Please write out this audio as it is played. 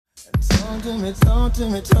Talk to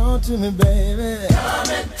me, baby. Come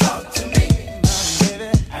and talk to me, my baby.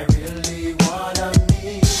 I really wanna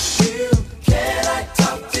meet you. Can I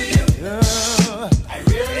talk to you? I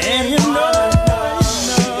really and you know.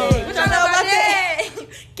 What y'all know about that?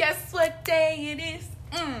 Guess what day it is?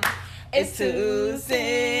 It's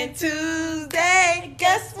Tuesday.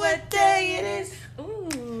 Guess what day it is?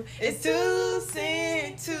 Ooh, it's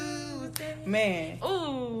Tuesday. Man.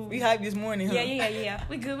 Ooh. We hyped this morning, huh? Yeah.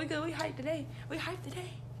 We good. We hyped today.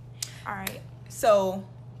 All right. So,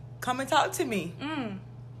 come and talk to me.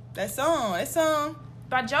 That song.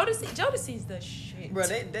 By Jodeci. Jodeci's the shit. Bro,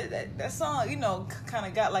 that song, kind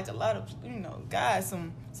of got like a lot of, guys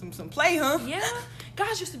some play, huh? Yeah.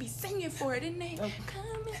 Guys used to be singing for it, didn't they? Oh. Come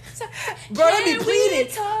and bro, they be pleading.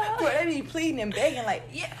 Talk? Bro, they be pleading and begging like,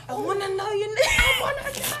 yeah. I want to know your name. I want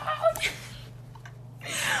to know.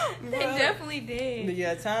 They definitely did. But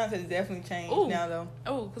yeah, times has definitely changed now, though.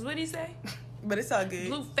 Oh, because what did he say? But it's all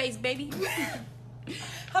good. Blueface, baby.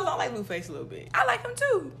 I like Blueface a little bit. I like him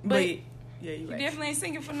too. But yeah, you right. He definitely ain't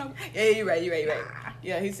singing for no. Yeah, you're right.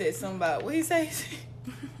 Yeah, he said something about, what he say?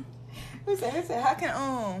 He said, how can,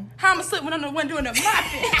 How I'ma slip when I'm the one doing the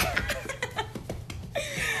mopping?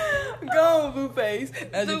 Go on, Blueface.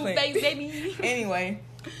 Blueface, baby. Anyway,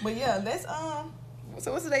 but yeah, let's,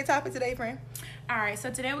 so what's today's topic today, friend? All right, so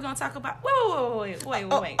today we're gonna talk about. Wait.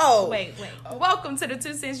 Welcome to the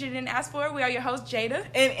 2 Cents You Didn't Ask For. We are your hosts, Jada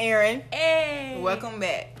and Aaron. Hey, welcome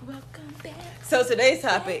back. So today's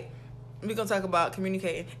topic, we're gonna talk about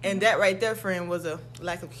communicating, and that right there, friend, was a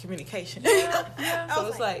lack of communication. Yeah. So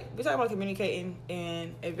it's like we're talking about communicating,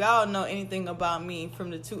 and if y'all know anything about me from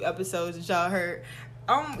the 2 episodes that y'all heard,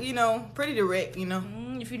 I'm, pretty direct,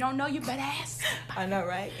 If you don't know, you better ask. I know,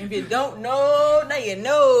 right? If you don't know, now you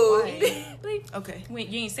know. Right. Okay.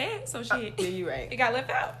 You ain't said, so shit. Yeah, you right. It got left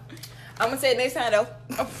out. I'm gonna say it next time, though.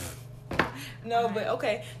 No, right. But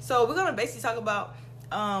okay. So we're gonna basically talk about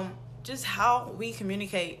just how we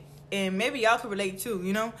communicate, and maybe y'all can relate too.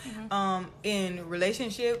 In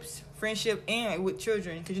relationships, friendship, and with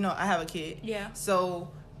children, because I have a kid. Yeah. So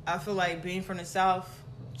I feel like being from the South,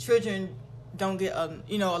 children don't get a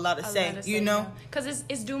lot of say, because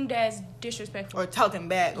it's doomed as disrespectful or talking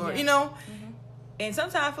back, or and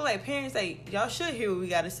sometimes I feel like parents, like, y'all should hear what we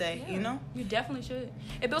gotta say. You definitely should.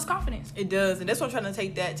 It builds confidence. It does, and that's why I'm trying to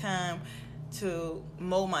take that time to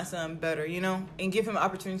mold my son better, and give him an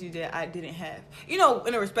opportunity that I didn't have, in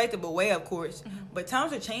a respectable way, of course. But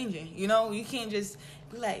times are changing. You can't just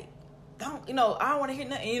be like, I don't want to hear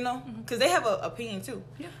nothing, because they have an opinion too.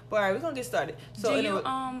 Yeah. But all right, we're gonna get started. So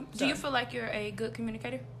do you feel like you're a good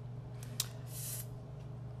communicator?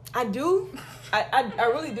 I do. I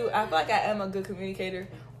really do. I feel like I am a good communicator,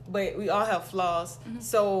 but we all have flaws.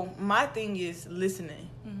 So my thing is listening.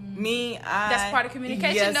 That's part of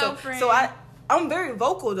communication, though, friend. So I'm very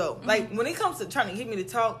vocal though. Like when it comes to trying to get me to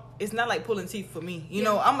talk, it's not like pulling teeth for me.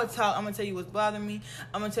 I'm gonna talk. I'm gonna tell you what's bothering me.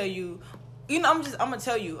 I'm gonna tell you. I'm gonna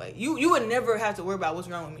tell you, like, you would never have to worry about what's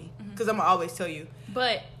wrong with me, because I'm gonna always tell you.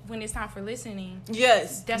 But when it's time for listening,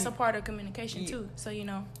 yes, that's a part of communication too. So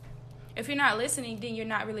if you're not listening, then you're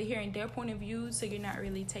not really hearing their point of view, so you're not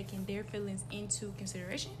really taking their feelings into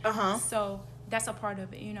consideration. So that's a part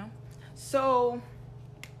of it, So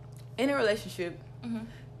in a relationship,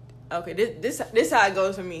 okay, this how it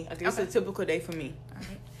goes for me. Okay, this is a typical day for me. All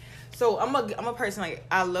right. So I'm a person, like,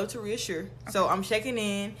 I love to reassure. Okay. So I'm checking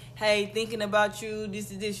in. Hey, thinking about you.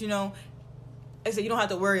 This. I said you don't have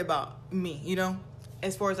to worry about me.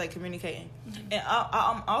 As far as like communicating. And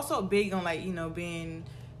I'm also big on like being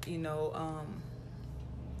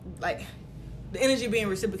like the energy being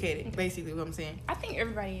reciprocated. Basically, what I'm saying. I think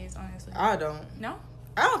everybody is, honestly. I don't. No.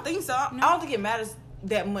 I don't think so. No? I don't think it matters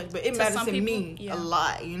that much, but it matters to me a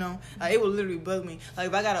lot. Like, it will literally bug me. Like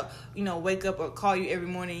if I gotta wake up or call you every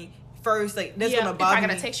morning. First, like, that's gonna bother me. If I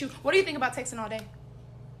gotta text you, what do you think about texting all day?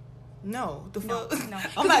 No, the fuck. No.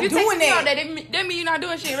 I'm not doing that. All day, that mean you're not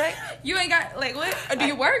doing shit, right? You ain't got, like, what? Or do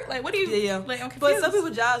you work? Like, what do you? Yeah. Like, I'm confused. But some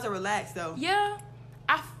people's jobs are relaxed though. Yeah,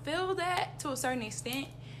 I feel that to a certain extent,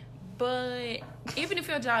 but even if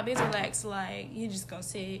your job is relaxed, like, you just gonna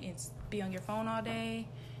sit and be on your phone all day.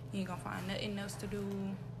 You ain't gonna find nothing else to do.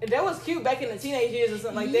 That was cute back in the teenage years or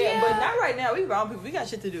something like that, but not right now. We grown people. We got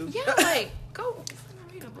shit to do. Yeah, like, go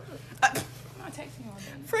read a book. I'm not texting you all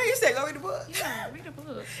day. Friend, you said go read a book. Yeah, read a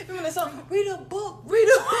book. Remember that song? Read a book.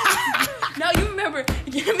 No, you remember,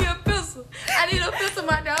 give me a pencil. I need a pencil,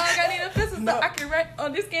 my dog. I need a pencil so I can write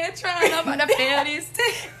on this Scantron. I'm about to fail this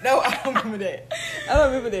test. No, I don't remember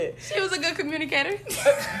that. She was a good communicator.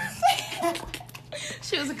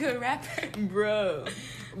 She was a good rapper. Bro.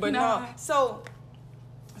 But no. So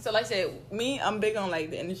So like I said, I'm big on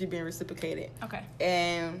like the energy being reciprocated. Okay.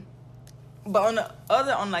 But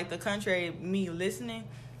on like the contrary, me listening,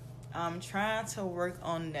 I'm trying to work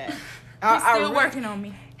on that. You're still working on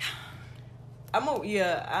me. Cause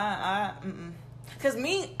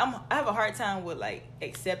I have a hard time with like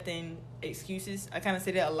accepting excuses. I kind of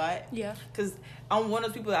say that a lot. Yeah. Cause I'm one of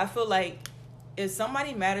those people. I feel like if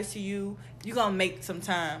somebody matters to you, you gonna make some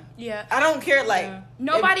time. Yeah. I don't care. Like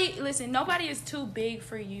nobody is too big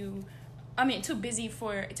for you. I mean, too busy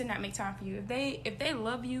to not make time for you. If they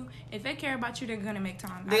love you, if they care about you, they're gonna make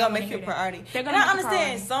time. They're gonna make you a priority. They're gonna. And I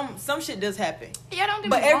understand some shit does happen. Yeah, don't do.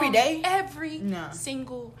 But every day,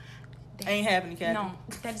 single day ain't happening, Kathy. No,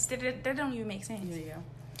 that don't even make sense. Yeah.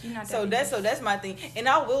 You're not So that's my thing, and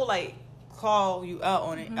I will like call you out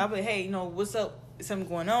on it. Mm-hmm. I'll be, hey, what's up? Is something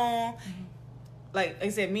going on? Mm-hmm. Like I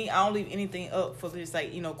said, I don't leave anything up for this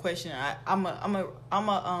like question. I'm gonna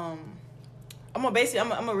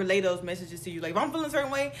relay those messages to you. Like if I'm feeling a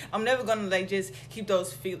certain way, I'm never gonna like just keep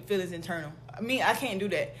those feelings internal. I can't do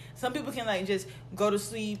that. Some people can like just go to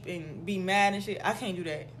sleep and be mad and shit. I can't do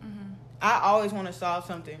that. Mm-hmm. I always want to solve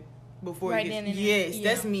something before right it gets. then and Yes, there.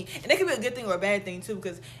 that's me. And that could be a good thing or a bad thing too,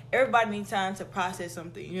 because everybody needs time to process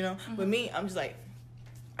something. Mm-hmm. With me, I'm just like,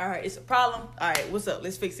 all right, it's a problem. All right, what's up?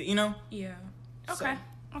 Let's fix it. Yeah. So, Okay.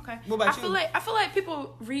 Okay. What about you? I feel like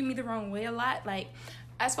people read me the wrong way a lot. Like,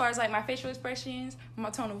 as far as like my facial expressions, my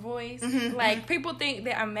tone of voice, like people think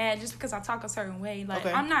that I'm mad just because I talk a certain way. Like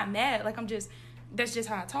I'm not mad. Like that's just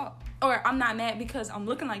how I talk. Or I'm not mad because I'm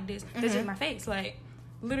looking like this. That's just my face. Like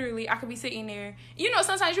literally, I could be sitting there.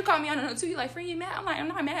 Sometimes you call me on the note too. You like, "Friend, you mad?" I'm like, "I'm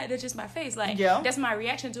not mad. That's just my face." Like that's my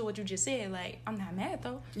reaction to what you just said. Like I'm not mad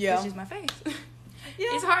though. Yeah, that's just my face. Yeah,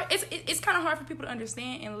 it's hard. It's kind of hard for people to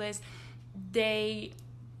understand unless they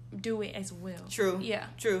do it as well. True. Yeah.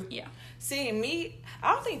 True. Yeah. See, me,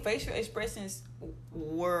 I don't think facial expressions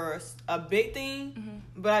were a big thing,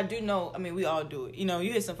 but I do know. I mean, we all do it. You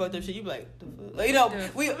hear some fucked up shit, you be like, the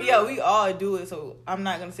fuck? We all do it. So I'm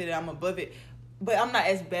not gonna say that I'm above it, but I'm not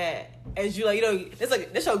as bad as you. Like,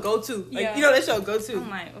 that's your go-to. Like, that's your go-to. I'm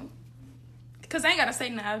like, cause I ain't gotta say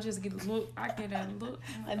nothing. I'll just get a look. I get a look.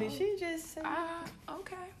 Like, did she just say?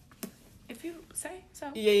 Okay. If you say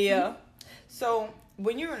so. Yeah. So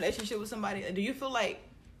when you're in a relationship with somebody, do you feel like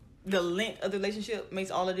the length of the relationship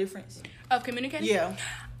makes all the difference? Of communication? Yeah.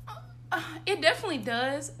 It definitely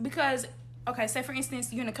does because, okay, say for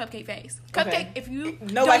instance, you're in a cupcake phase. If you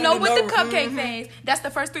don't know what the cupcake phase, that's the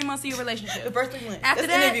first 3 months of your relationship. The first 3 months. After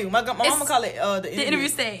that's that, interview. My mama call it the interview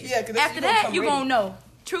stage. Yeah, because after that, you're going to know.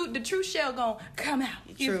 The true shell going to come out.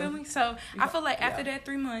 You feel me? So I feel like after that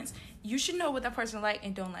 3 months, you should know what that person like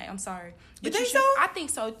and don't like. I'm sorry. But you think so? I think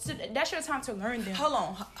so. That's your time to learn them. Hold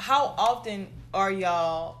on. How often are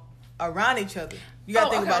y'all around each other? You gotta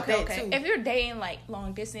think about that too. If you're dating like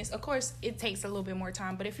long distance, of course it takes a little bit more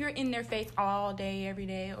time. But if you're in their face all day, every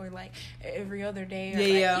day, or like every other day, or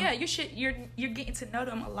you should. You're getting to know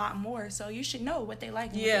them a lot more, so you should know what they like.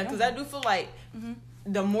 Yeah, because I do feel like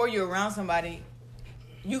the more you're around somebody,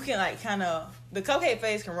 you can like kind of the cupcake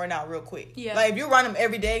phase can run out real quick. Yeah, like if you're around them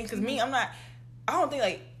every day, because me, I don't think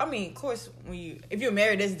like, I mean, of course, if you're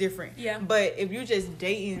married, that's different. Yeah. But if you're just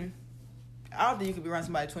dating, I don't think you could be around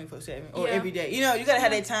somebody 24/7 or every day. You gotta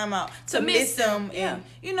have that time out to miss them and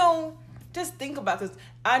just think about. Because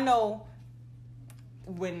I know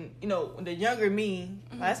when the younger me,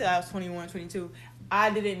 like I said I was 21, 22. I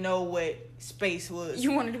didn't know what space was.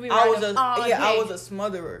 You wanted to be around them all day. I was a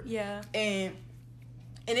smotherer. Yeah. And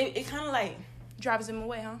it kind of like drives them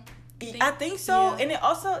away, huh? I think so. Yeah. And it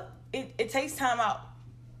also it takes time out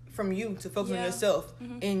from you to focus on yourself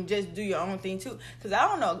and just do your own thing too. Because I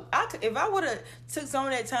don't know, if I would have took some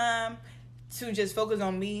of that time to just focus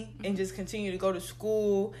on me and just continue to go to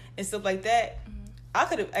school and stuff like that,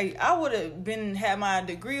 I would have had my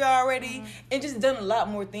degree already and just done a lot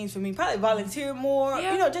more things for me. Probably volunteer more.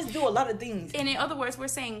 Just do a lot of things. And in other words, we're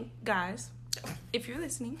saying, guys, if you're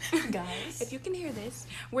listening, guys, if you can hear this,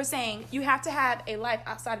 we're saying you have to have a life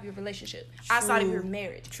outside of your relationship, outside of your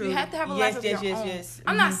marriage. True. You have to have a life of your own. Yes.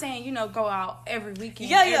 I'm not saying go out every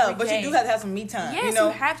weekend. Every but day. You do have to have some me time. Yes, you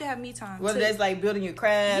have to have me time. Whether that's like building your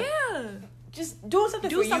craft. Yeah. Just doing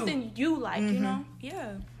something for you. Do something you like.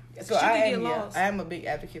 Yeah. So I am a big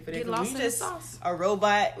advocate for that. Get lost when in the sauce. A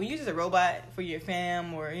robot, when you're just a robot for your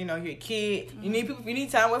fam or your kid, you need people. You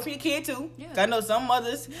need time away for your kid too. Yeah. I know some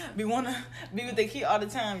mothers wanna be with their kid all the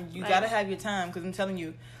time. You gotta have your time, because I'm telling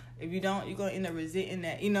you, if you don't, you're gonna end up resenting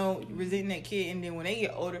that. Resenting that kid, and then when they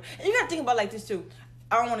get older, and you gotta think about like this too.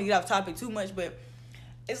 I don't want to get off topic too much, but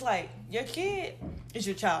it's like your kid is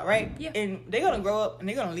your child, right? Yeah. And they're gonna grow up and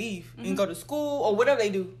they're gonna leave and go to school or whatever they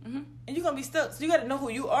do, and you're gonna be stuck. So you got to know who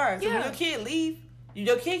you are. So when your kid leave,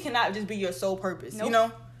 your kid cannot just be your sole purpose. Nope. You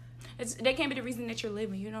know, they can't be the reason that you're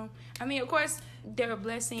living. You know, I mean, of course, they're a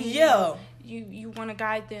blessing. Yeah. You want to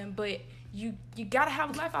guide them, but you gotta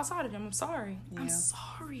have a life outside of them. I'm sorry. Yeah. I'm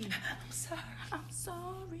sorry. I'm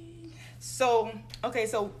sorry. So okay,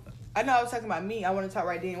 so I know I was talking about me. I want to talk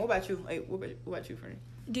right then. What about you? Like, what about you, friend?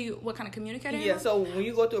 What kind of communicator? Yeah. So when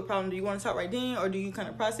you go through a problem, do you want to talk right then, or do you kind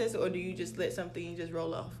of process it, or do you just let something just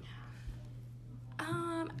roll off?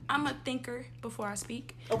 I'm a thinker before I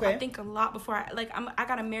speak. Okay. I think a lot before I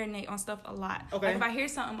gotta marinate on stuff a lot. Okay. Like if I hear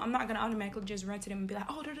something, I'm not gonna automatically just run to them and be like,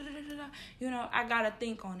 oh, da, da, da, da, da. You know, I gotta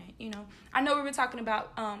think on it. You know, I know we were talking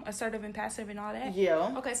about assertive and passive and all that.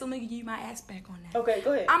 Yeah. Okay, so let me give you my aspect on that. Okay,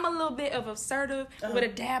 go ahead. I'm a little bit of assertive with a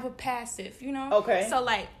dab of passive. You know. Okay. So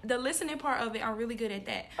like the listening part of it, I'm really good at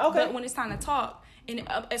that. Okay. But when it's time to talk. And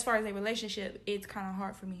as far as a relationship, it's kind of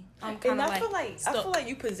hard for me. I'm kind And of I feel like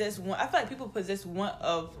you possess one. I feel like people possess one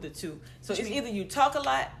of the two. So it's either you talk a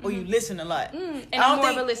lot or you listen a lot. And I'm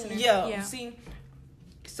more of a listener. Yeah. See.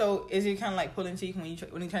 So is it kind of like pulling teeth when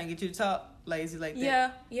you're trying to get you to talk? Like is it like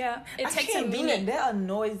that? Yeah. It takes a do minute. That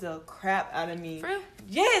annoys the crap out of me. For real?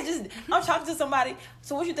 Yeah, it's just I'm talking to somebody.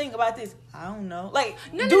 So what you think about this? I don't know. Like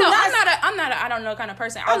no. I'm not a I don't know kind of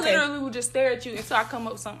person. I Okay. literally will just stare at you until I come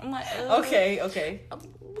up with something. I'm like, ugh. Okay.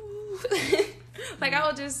 Like I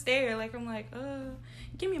will just stare. Like I'm like,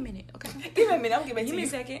 give me a minute, okay? Give me a minute. I'm gonna Give to me you. a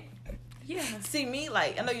second. Yeah. See me,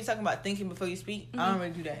 like I know you're talking about thinking before you speak. I don't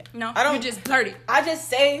really do that. No, I don't. you just blurt it. I just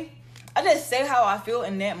say how I feel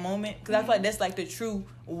in that moment because I feel like that's like the true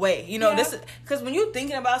way. You know, Yeah. this because when you're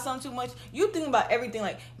thinking about something too much, you think about everything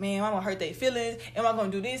like, man, I'm gonna hurt their feelings. Am I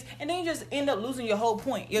gonna do this? And then you just end up losing your whole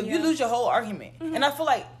point. You lose your whole argument. And I feel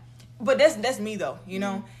like, but that's me though. You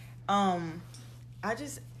know, I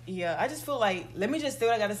just feel like let me just say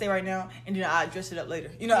what I gotta say right now, and then I address it up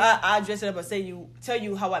later. You know, I address it up or tell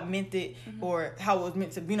you how I meant it or how it was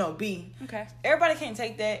meant to, be. Okay. Everybody can't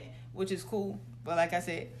take that, which is cool. But like I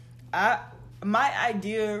said, my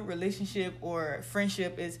ideal relationship or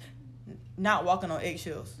friendship is not walking on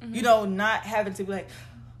eggshells. You know, not having to be like,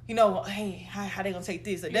 you know, hey, how they gonna take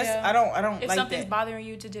this? Like that's I don't if like something's that. bothering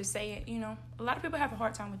you to just say it. You know, a lot of people have a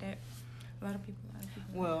hard time with that. A lot of people.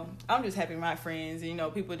 Well, I'm just happy my friends, you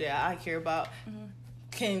know, people that I care about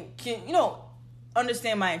can you know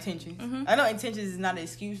understand my intentions. I know intentions is not an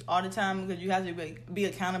excuse all the time because you have to be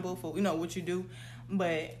accountable for what you do.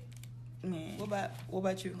 But man, what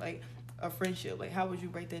about you? Like a friendship, like how would you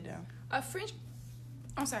break that down? A friendship.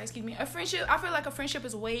 I'm sorry, excuse me. A friendship. I feel like a friendship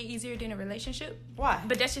is way easier than a relationship. Why?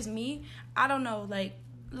 But that's just me. I don't know.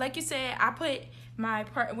 Like you said, I put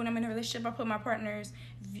when I'm in a relationship, I put my partner's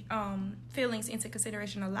feelings into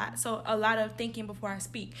consideration a lot. So a lot of thinking before I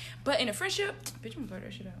speak. But in a friendship, bitch, I'm gonna blur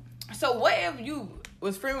that shit out. So what if you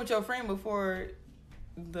was friend with your friend before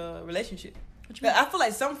the relationship? What you mean? I feel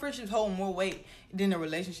like some friendships hold more weight than a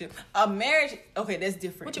relationship. A marriage, okay, that's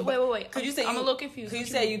different. Wait. Cause you say I'm a little confused. Cause you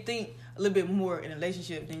say you think a little bit more in a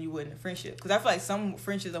relationship than you would in a friendship. Cause I feel like some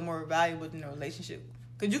friendships are more valuable than a relationship.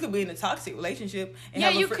 Cause you could be in a toxic relationship and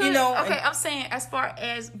have you a friend. could. You know, okay, I'm saying as far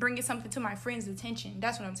as bringing something to my friend's attention.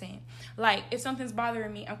 That's what I'm saying. Like if something's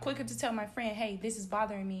bothering me, I'm quicker to tell my friend, "Hey, this is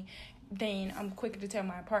bothering me." Then I'm quicker to tell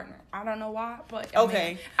my partner. I don't know why, but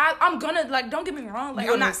okay. I'm gonna don't get me wrong. Like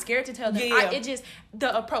I'm not scared to tell them. Yeah. It just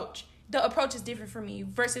the approach. The approach is different for me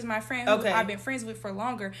versus my friend who I've been friends with for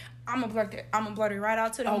longer. I'm gonna blurt it right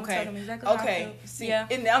out to them. Okay. Tell them exactly how I feel. See,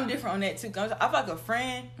 and I'm different on that too. Cause I feel like a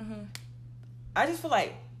friend. I just feel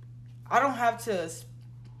like I don't have to.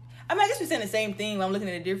 I mean, I guess we're saying the same thing. But I'm looking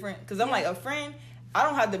at it different because I'm like a friend. I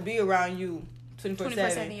don't have to be around you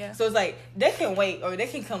 24/7. Yeah. So it's like they can wait or they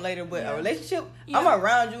can come later. But a relationship, I'm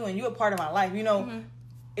around you and you're a part of my life. You know,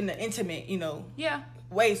 in the intimate,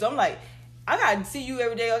 way. So I'm like, I gotta see you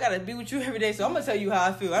every day. I gotta be with you every day. So I'm gonna tell you how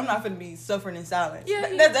I feel. I'm not gonna be suffering in silence.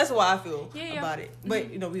 That's why I feel about it.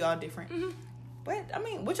 But we all different. But I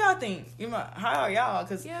mean, what y'all think? How are y'all?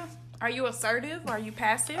 Cause are you assertive? Are you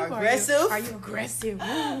passive? Aggressive? Are you aggressive?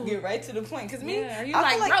 Ooh. Get right to the point. Cause me, are you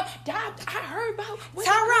I like, bro, Dad, I heard about what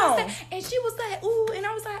Tyrone, and she was like, ooh, and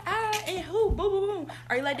I was like, and who, boom, boom, boom.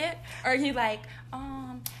 Are you like that? Or are you like,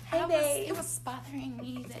 hey, babe, it was bothering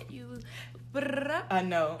me that you. I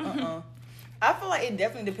know. I feel like it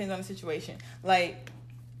definitely depends on the situation. Like,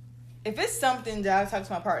 if it's something that I talk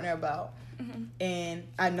to my partner about, and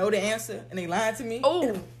I know the answer, and they lying to me.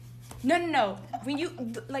 Oh. No. When you,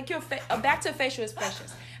 like, back to facial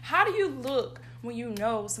expressions. How do you look when you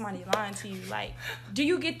know somebody lying to you? Like, do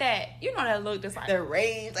you get that? You know that look that's like the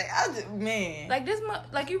rage. Like I just like this.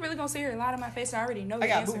 Like you really gonna sit here and lie to my face? I already know. I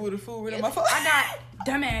got answer. boo boo the food written on my phone. I got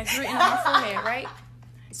dumbass written on my forehead. Right?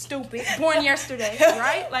 Stupid. Born yesterday.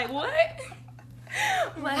 Right? Like what?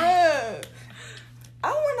 Like, bruh,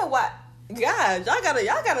 I wonder why. Guys, y'all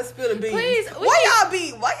gotta spill the beans. Please, why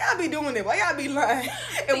y'all be doing it? Why y'all be lying?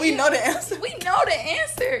 And we know the answer. We know the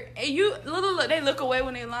answer. And you look, they look away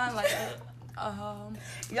when they lying like y'all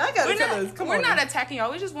gotta tell us. Come on. We're not attacking y'all.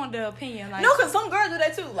 We just want the opinion. Like, no, cause some girls do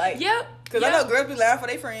that too. Like, yep. Cause I know girls be lying for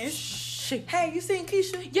their friends. Shit. Hey, you seen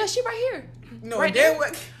Keisha? Yeah, she right here. No, right damn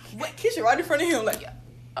what? Keisha right in front of him. Like,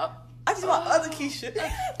 I just want other Keisha. I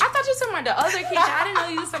thought you were talking about the other Keisha. I didn't know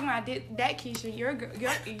you was talking about that Keisha.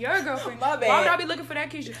 Your girlfriend. My bad. Why would I be looking for that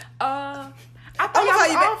Keisha? I thought I'm gonna call y'all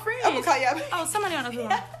you were all back. friends. I'm gonna call y'all back. Oh, somebody on the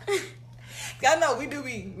phone. I know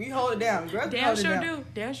we hold it down. Girls Damn hold it down. do.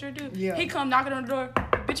 Damn sure do. Yeah. He come knocking on the door.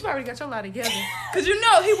 Bitch, you already got your life together. Cause you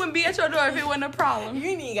know he wouldn't be at your door if it wasn't a problem. You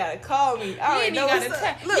ain't even gotta call me. You ain't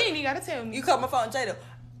even gotta tell me. You called my phone, Jada.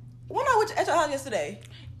 When I was at your house yesterday.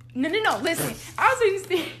 No. Listen, I was reading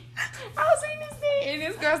this thing, and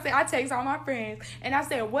this girl said, I text all my friends, and I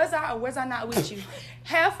said, was I or was I not with you?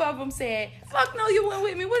 Half of them said, fuck no, you weren't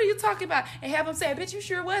with me. What are you talking about? And half of them said, bitch, you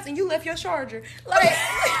sure was, and you left your charger. Like,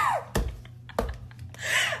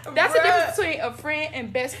 that's the difference between a friend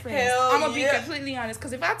and best friend. I'm gonna be completely honest,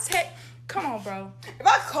 because if I text, come on, bro. If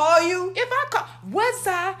I call you, was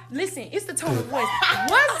I? Listen, it's the tone of voice.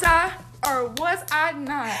 Was I or was I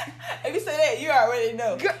not? If you say that, you already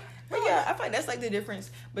know. But yeah, I feel like that's like the difference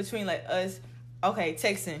between like us. Okay,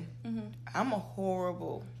 texting. Mm-hmm. I'm a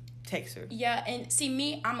horrible texter. Yeah, and see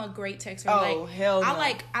me, I'm a great texter. Oh, hell no.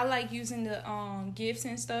 I like using the gifts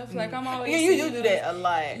and stuff. Like I'm always you do that a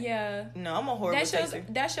lot. Yeah. No, I'm a horrible texter.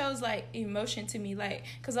 That shows like emotion to me, like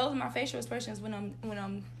because those are my facial expressions when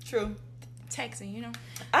I'm true texting. You know.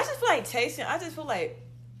 I just feel like texting. I just feel like,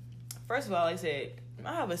 first of all, like I said,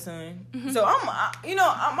 I have a son, so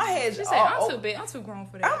my head's I'm too big. I'm too grown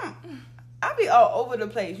for that. I be all over the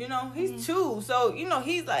place, you know. He's 2, so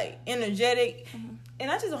he's like energetic, and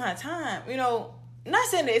I just don't have time, you know. Not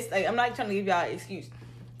saying that it's like I'm not trying to give y'all an excuse.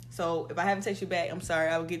 So if I haven't texted you back, I'm sorry.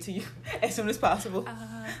 I will get to you as soon as possible.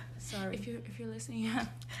 Sorry if you're listening. Yeah.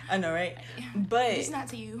 I know, right? But it's not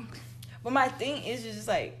to you. But my thing is just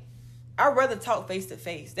like I'd rather talk face to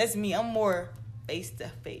face. That's me. I'm more face to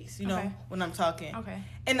face, you know, when I'm talking. Okay.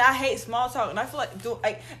 And I hate small talk, and I feel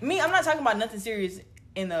like I'm not talking about nothing serious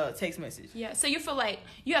in a text message. Yeah. So you feel like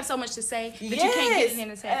you have so much to say, but you can't get it in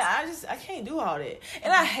a text. And I can't do all that,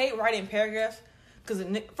 and I hate writing paragraphs because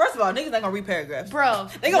first of all, niggas not gonna read paragraphs, bro.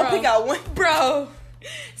 They gonna pick out one, bro.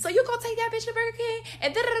 So you gonna take that bitch to Burger King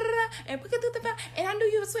and and put it and I knew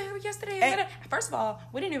you was with her yesterday. First of all,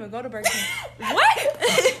 we didn't even go to Burger King. What?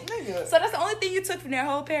 Nigga. So that's the only thing you took from that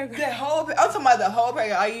whole paragraph. I'm talking about the whole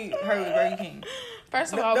paragraph. All you heard was Burger King.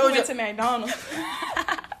 First of all, we went to McDonald's.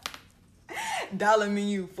 Dollar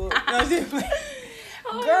menu for. You know what I'm saying?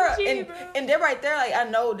 Girl, and they're right there. Like I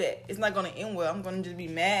know that it's not gonna end well. I'm gonna just be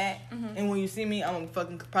mad, and when you see me, I'm gonna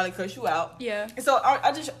fucking probably cuss you out. Yeah. And so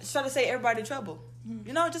I just try to say everybody trouble.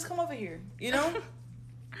 You know, just come over here. You know,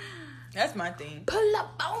 that's my thing. Pull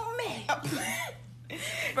up on me,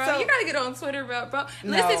 bro. So, you gotta get on Twitter, bro.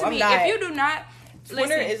 Listen to me. Not. If you do not,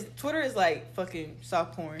 Twitter is like fucking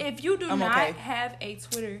soft porn. If you do not have a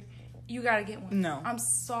Twitter, you gotta get one. No, I'm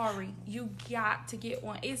sorry, you got to get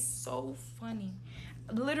one. It's so funny.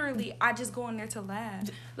 Literally, I just go in there to laugh.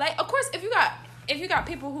 Like, of course, if you got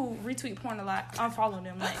people who retweet porn a lot, unfollow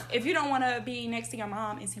them. Like, if you don't want to be next to your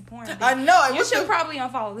mom and see porn, I know you should probably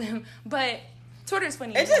unfollow them. But Twitter is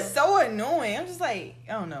funny. It's just so annoying. I'm just like,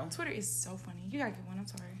 I don't know. Twitter is so funny. You gotta get one. I'm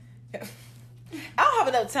sorry. I don't have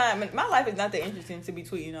enough time. My life is not that interesting to be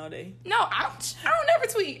tweeting all day. No, I don't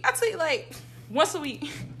never tweet. I tweet like once a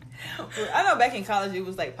week. I know back in college it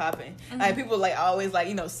was like popping. Like people like always like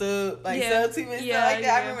sub tweet and stuff like that.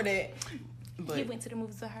 I remember that. But he went to the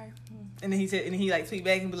movies with her, and then he like tweet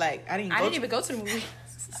back and be like, I didn't even go to the movie.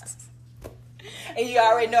 And you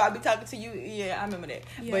already know I be talking to you. Yeah, I remember that.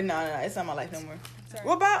 Yeah. But no, it's not my life no more. Sorry.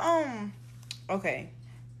 What about okay,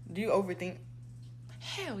 do you overthink?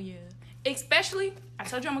 Hell yeah. Especially, I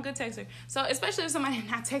told you I'm a good texter. So especially if somebody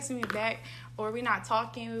not texting me back or we not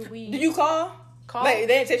talking, do you call? Like, they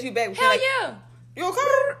didn't text you back. Hell yeah. You gonna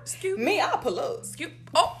call? Me, I'll pull up.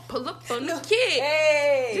 Pull up for the kid.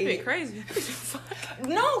 Hey. You be crazy.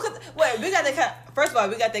 No, because, wait, we got that kind of, first of all,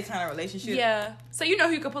 we got that kind of relationship. Yeah. So you know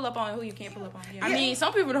who you can pull up on and who you can't pull up on. Yeah. I mean,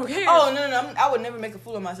 some people don't care. Oh, no. I would never make a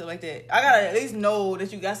fool of myself like that. I gotta at least know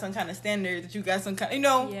that you got some kind of standard, that you got some kind,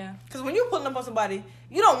 Yeah. Because when you're pulling up on somebody,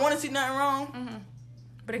 you don't want to see nothing wrong. Mm-hmm.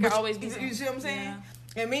 But it can always be. You see what I'm saying?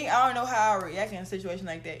 Yeah. And me, I don't know how I react in a situation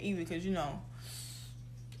like that either, because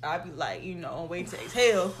I'd be like, wait to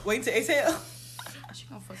exhale. She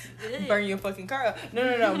gonna fucking Burn your fucking car up.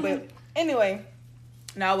 No. But anyway,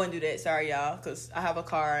 no, I wouldn't do that. Sorry, y'all, because I have a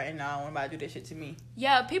car and I don't want anybody to do that shit to me.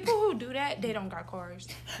 Yeah, people who do that, they don't got cars.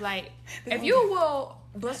 Like, if you will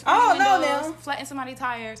bust windows, flatten somebody's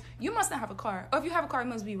tires, you must not have a car. Or if you have a car, it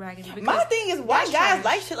must be raggedy. My thing is, why guys trash.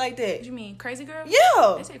 like shit like that? What you mean, crazy girl?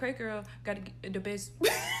 Yeah. They say crazy girl got the best.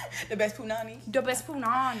 The best punani. The best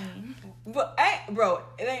punani. But,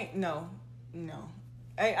 it ain't, no.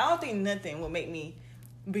 I don't think nothing will make me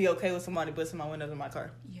be okay with somebody busting my windows in my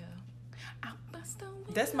car. Yeah. I'll bust the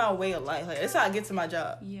window. That's my way of life. Like, that's how I get to my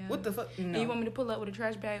job. Yeah. What the fuck? No. And you want me to pull up with a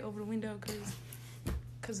trash bag over the window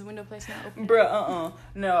because the window place not open? Bruh,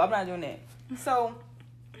 no, I'm not doing that. So,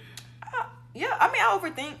 I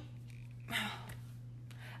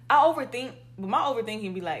overthink. But my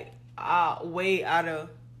overthinking be like, way out of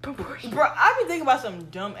proportion. Bro, I be thinking about some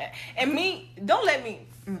dumb ass. And me, don't let me.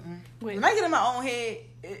 When I get in my own head.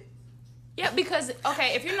 Yeah, because,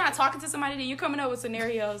 okay, if you're not talking to somebody, then you're coming up with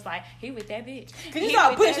scenarios like, he with that bitch. Can you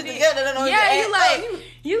start putting shit together?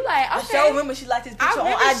 You like, okay. I remember she liked his picture on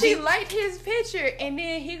IG. She liked his picture, and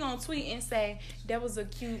then he gonna tweet and say, that was a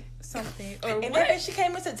cute something. Or and what? then she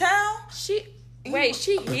came into town? She here?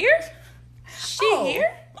 She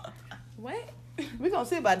here? What? We gonna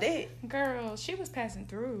see about that. Girl, she was passing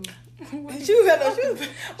through. What are you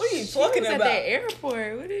talking about? At the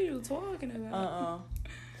airport. What are you talking about?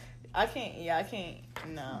 I can't.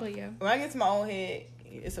 No. But yeah. When I get to my own head,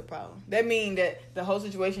 it's a problem. That means that the whole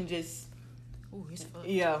situation just. Ooh, it's fucked.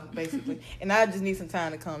 Yeah, basically. And I just need some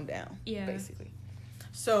time to calm down. Yeah. Basically.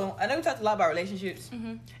 So, I know we talked a lot about relationships.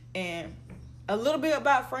 And a little bit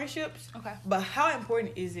about friendships. Okay. But how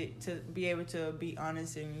important is it to be able to be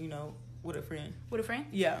honest and, with a friend? With a friend?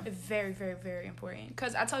 Yeah. Very, very, very important.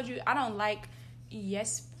 Because I told you, I don't like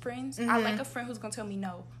yes friends. I like a friend who's going to tell me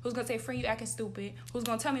no. Who's going to say, friend, you acting stupid. Who's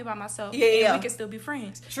going to tell me about myself. And we can still be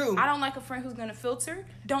friends. True. I don't like a friend who's going to filter.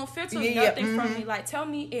 Don't filter nothing from me. Like, tell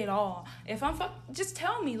me it all. If I'm just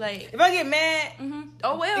tell me. Like, if I get mad.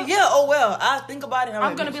 Oh, well. Yeah, oh, well. I think about it.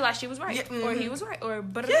 I'm going to be like, she was right. Or he was right. Or,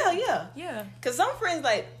 but Yeah. Because some friends,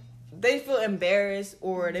 like, they feel embarrassed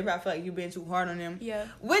or they probably feel like you've been too hard on them. Yeah.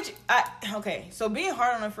 So being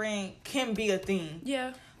hard on a friend can be a thing.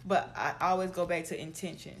 Yeah. But I always go back to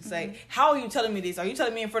intentions. Like, how are you telling me this? Are you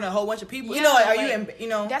telling me in front of a whole bunch of people? Yeah, are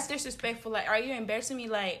you, That's disrespectful. Like, are you embarrassing me?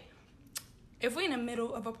 Like, if we're in the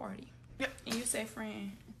middle of a party and you say,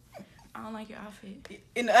 friend, I don't like your outfit.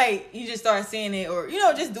 And, you just start saying it or,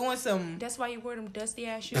 just doing some. That's why you wear them dusty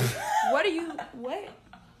ass shoes. What?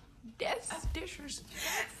 That's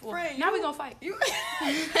disrespectful. Friend, now we gonna fight. You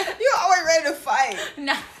always ready to fight.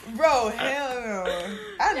 Nah. Bro, hell no.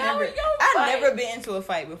 I've never been into a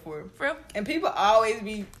fight before. For real? And people always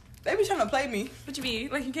be trying to play me. What you mean?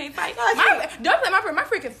 Like you can't fight? No, don't play my friend. My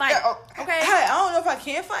friend can fight. Okay? I don't know if I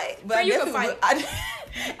can fight, but I definitely definitely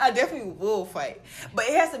will. I definitely will fight. But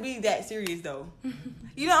it has to be that serious though.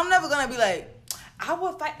 I'm never gonna be like, I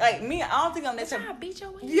will fight. Like me, I don't think I'm that type. I beat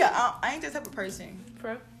your ass. Yeah, I ain't that type of person. For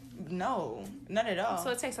real? No, not at all.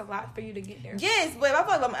 So it takes a lot for you to get there. Yes, but if I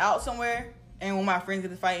feel like I'm out somewhere and when my friends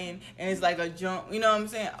get to fighting and it's like a jump, you know what I'm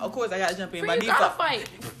saying? Of course I gotta jump in. You gotta fight.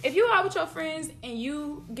 If you out with your friends and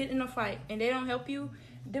you get in a fight and they don't help you,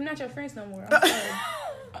 them not your friends no more. I'm sorry.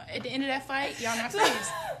 At the end of that fight, y'all not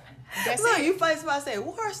friends. That's Look, it. you fight somebody, say,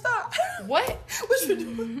 war, stop. What? What you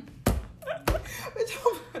doing?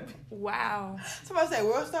 Wow. Somebody say,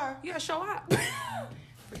 world star. You gotta show out.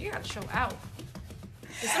 You gotta show out.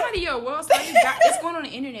 If somebody you're a world star, it's going on the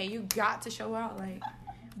internet. You got to show out, like,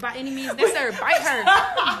 by any means necessary. Bite her.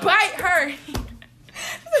 Bite her.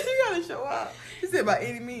 You gotta show out. He said, by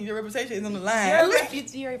any means, your reputation is on the line.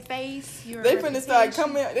 Your face, your They finna start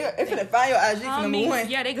coming. They finna find your IG for number one.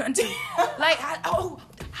 Yeah, they gonna do. Like,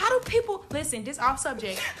 how do people listen? This off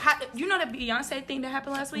subject. You know the Beyonce thing that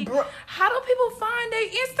happened last week? Bro. How do people find their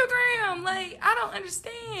Instagram? Like, I don't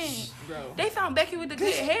understand. Bro. They found Becky with the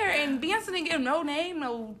good hair, and Beyonce didn't give no name,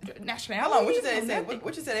 no nationality. Hold on, what you said?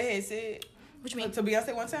 What you said they had said? What you mean? To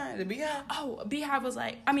Beyonce one time? The Beehive? Oh, Beehive was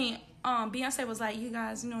like, Beyonce was like, you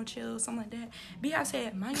guys, chill, something like that. Beehive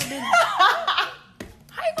said, mind your business.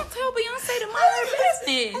 How you gonna tell Beyonce to mind her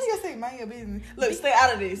business? How you gonna say mind your business? Look, stay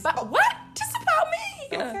out of this. But what? Just about me.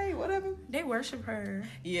 Yeah. Okay, whatever. They worship her.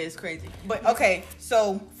 Yeah, it's crazy. But okay,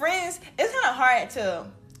 so friends, it's kind of hard to,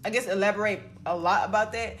 I guess, elaborate a lot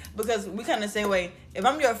about that because we kind of say, wait, if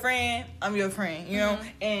I'm your friend, I'm your friend, you know?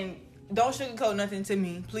 And don't sugarcoat nothing to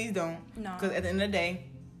me. Please don't. No. Because at the end of the day,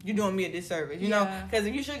 you're doing me a disservice, you know? Because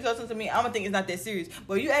if you sugarcoat something to me, I'm going to think it's not that serious.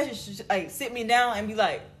 But you actually like sit me down and be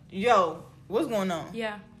like, yo, what's going on?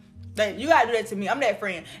 Yeah. Like, you got to do that to me. I'm that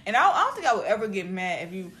friend. And I don't think I would ever get mad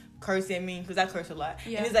if you curse at me because I curse a lot.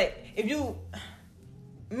 Yeah. And it's like, if you...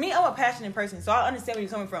 Me, I'm a passionate person, so I understand where you're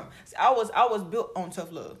coming from. So I was built on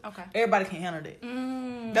tough love. Okay. Everybody can handle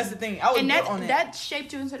that. That's the thing. I was built on that. That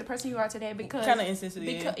shaped you into the person you are today because... Kind of insensitive,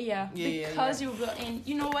 because you were built... And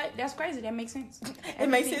you know what? That's crazy. That makes sense. It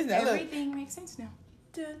makes sense now. Everything makes sense now.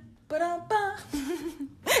 It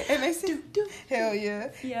makes sense. Hell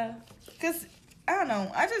yeah. Yeah. Because, I don't know.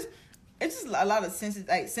 It's just a lot of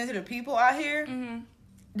sensitive people out here. Mm-hmm.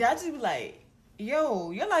 That I just be like... Yo,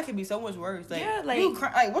 your life could be so much worse. Like, yeah,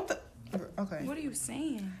 like what the? Okay. What are you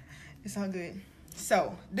saying? It's all good.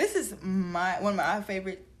 So this is one of my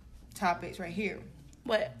favorite topics right here.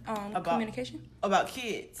 What? About communication? About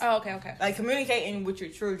kids. Oh, okay. Like communicating with your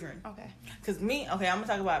children. Okay. Cause me, I'm gonna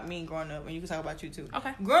talk about me growing up, and you can talk about you too.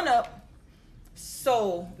 Okay. Growing up,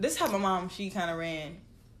 so this is how my mom, she kind of ran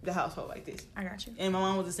the household like this. I got you. And my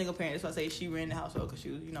mom was a single parent. That's why I say she ran the household because she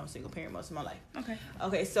was, single parent most of my life. Okay.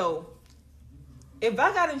 Okay, so. If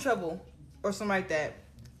I got in trouble or something like that,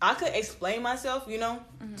 I could explain myself,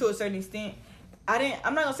 to a certain extent.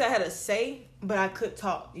 I'm not gonna say I had a say, but I could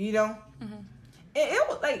talk, And it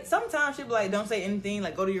was like sometimes she'd be like, "Don't say anything,"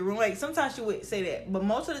 like go to your room. Like sometimes she would say that, but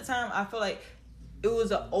most of the time I feel like it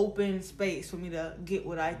was an open space for me to get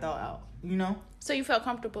what I thought out, So you felt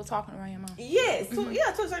comfortable talking around your mom? Yes, to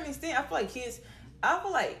a certain extent. I feel like kids. I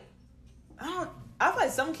feel like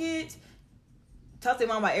some kids talk to their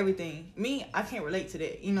mom about everything. Me, I can't relate to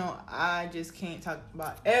that. I just can't talk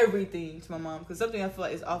about everything to my mom because something I feel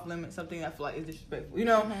like is off limits, something I feel like is disrespectful. You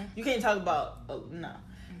can't talk about nah.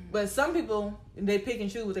 But some people, they pick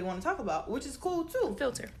and choose what they want to talk about, which is cool too.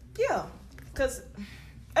 Filter. Yeah, because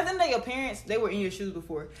at the end of the day, your parents, they were in your shoes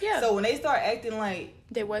before. Yeah. So when they start acting like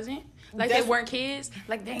they wasn't, like they weren't kids,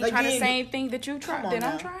 like they ain't try the same thing that you tried. Then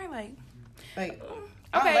I'm trying like.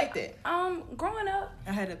 Okay. I like that. Growing up,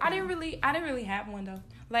 I didn't really have one though.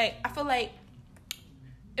 Like I feel like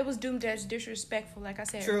it was doomed as disrespectful. Like I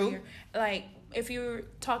said earlier, like if you're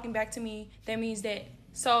talking back to me, that means that.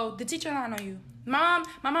 So the teacher line on you. My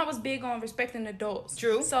mom was big on respecting adults.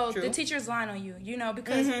 True. So the teachers line on you,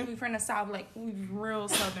 because we from the South, like we real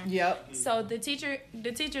Southern. Yep. So the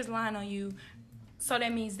teachers line on you. So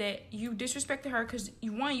that means that you disrespected her because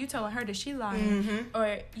you telling her that she lying,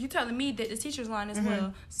 or you telling me that the teacher's lying as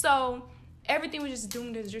well. So everything was just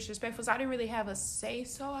doomed as disrespectful. So I didn't really have a say.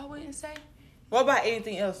 So I wouldn't say. What about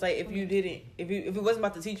anything else? Like if it wasn't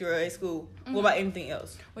about the teacher or at school, what about anything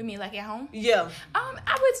else? What you mean, like at home? Yeah.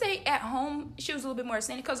 I would say at home she was a little bit more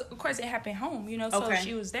ascendant because of course it happened home, so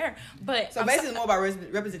she was there. But so basically more about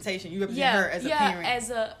representation. You represent her as a parent. As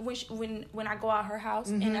a when I go out her house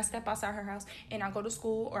and I step outside her house and I go to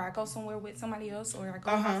school or I go somewhere with somebody else or I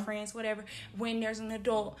go with my friends, whatever. When there's an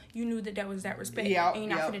adult, you knew that was that respect, and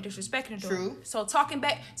you're not going to disrespect an adult. True. So talking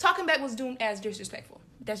back was doomed as disrespectful.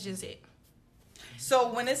 That's just it.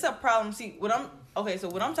 So when it's a problem, see what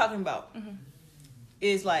I'm talking about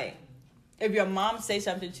is like if your mom says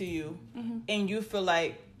something to you and you feel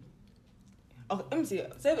like, okay, let me see.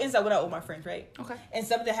 Say for instance, I went out with my friends, right? Okay. And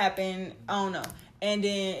something happened, I don't know, and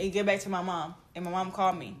then it get back to my mom, and my mom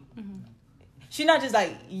called me. She not just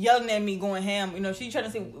like yelling at me, going ham. She trying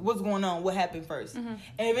to see what's going on, what happened first. And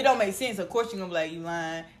if it don't make sense, of course she gonna be like, you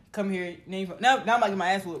lying. Come here, now I'm like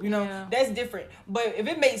my ass whooped, that's different. But if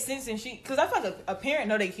it makes sense and because I feel like a parent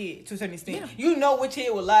know their kid to a certain extent. You know which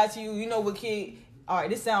kid will lie to you. You know what kid. All right,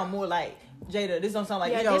 this sound more like Jada. This don't sound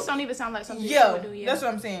like this don't even sound like something she would do. Yeah, that's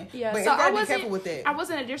what I'm saying. Yeah, but so I wasn't be careful with that. I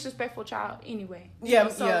wasn't a disrespectful child anyway.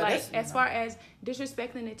 So as far as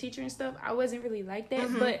disrespecting the teacher and stuff, I wasn't really like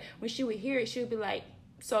that. But when she would hear it, she would be like,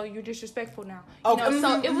 so you're disrespectful now.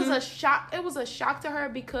 So it was a shock. It was a shock to her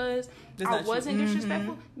because I wasn't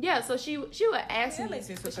disrespectful. Yeah, so she would ask me. That makes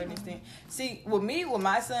sense to a certain extent. See, with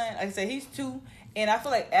my son, like I said, he's 2, and I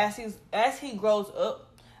feel like as he grows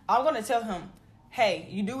up, I'm gonna tell him, hey,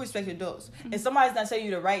 you do respect adults. If somebody's not telling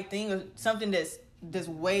you the right thing or something that's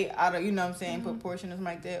way out of proportion or something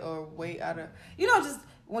like that, or way out of just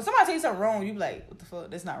when somebody tells you something wrong, you be like, what the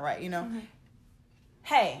fuck, that's not right,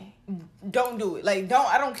 Hey, don't do it. Like,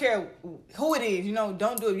 I don't care who it is,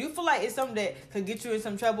 don't do it. If you feel like it's something that could get you in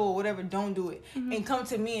some trouble or whatever, don't do it. And come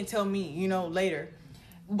to me and tell me, later.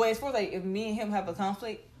 But as far as like if me and him have a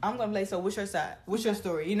conflict, I'm gonna be like, so what's your side? What's your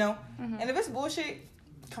story? You know? And if it's bullshit,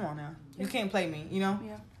 come on now, you can't play me. You know?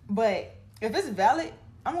 Yeah. But if it's valid,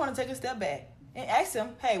 I'm gonna take a step back and ask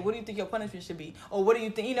him, hey, what do you think your punishment should be? Or what do you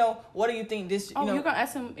think? You know, what do you think this? Oh, you're gonna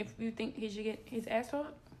ask him if you think he should get his ass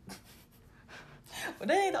whooped? But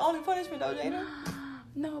that ain't the only punishment though, Jada.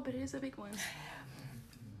 No, but it is a big one.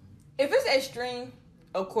 If it's extreme,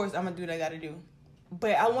 of course I'm gonna do what I gotta do.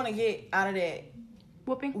 But I want to get out of that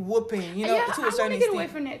whooping, you know, yeah, to a certain I want to get extent. away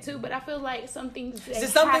from that too, but I feel like some things they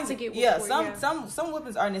some have things, to get yeah, whooped for, some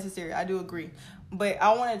whippings are necessary. I do agree, but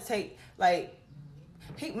I want to take like.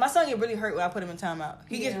 My son get really hurt when I put him in timeout.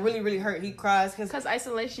 He gets really hurt. He cries because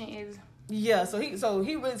isolation is. Yeah, so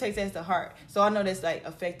he really takes that to heart. So I know that's like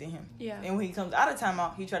affecting him. Yeah. And when he comes out of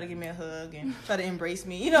timeout, he try to give me a hug and try to embrace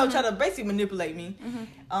me. You know, try to basically manipulate me.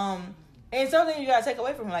 And something you gotta take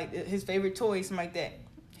away from him, like his favorite toy, something like that.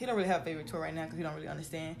 He don't really have a favorite toy right now because he don't really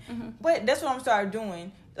understand. But that's what I'm starting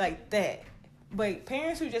doing, like that. But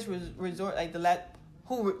parents who just resort like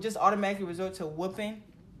who just automatically resort to whooping.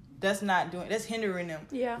 That's hindering them.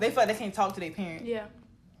 Yeah. They feel like they can't talk to their parent. Yeah.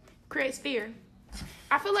 Creates fear.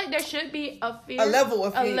 I feel like there should be a level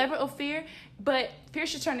of fear. But fear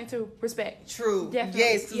should turn into respect. True.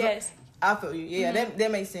 Definitely. Yes. I feel you. Yeah,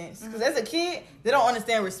 that makes sense. Because as a kid, they don't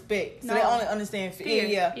understand respect. So they only understand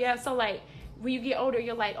fear. Yeah, so like, when you get older,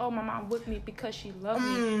 you're like, oh, my mom whipped me because she loved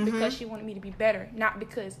me, because she wanted me to be better, not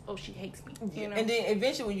because, oh, she hates me. You know? And then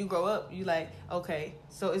eventually when you grow up, you like, okay,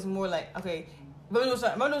 so it's more like, okay, if I'm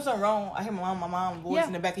doing something wrong, I hear my mom voice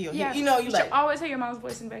in the back of your head. You know, you like... should always hear your mom's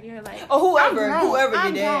voice in the back of your head, like... Or whoever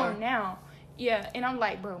I'm your dad. grown now. Yeah, and I'm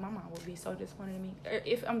like, bro, my mom would be so disappointed in me.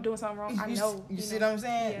 If I'm doing something wrong, I know. You see what I'm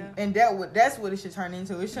saying? Yeah. And that's what it should turn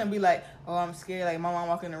into. It shouldn't be like, oh, I'm scared. Like, my mom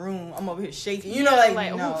walk in the room, I'm over here shaking. You know, like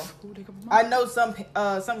no. I know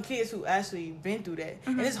some kids who actually been through that.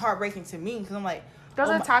 And it's heartbreaking to me because I'm like... Those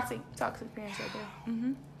are toxic parents right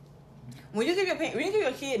there. When you give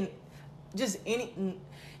your kid just you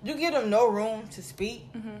give them no room to speak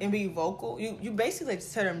and be vocal, you basically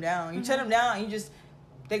just tear them down. You tear them down and you just...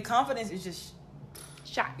 Their confidence is just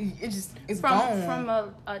shot. It's gone from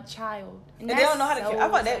a child, and they don't know how to. I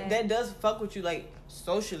thought that does fuck with you like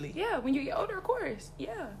socially. Yeah, when you get older, of course.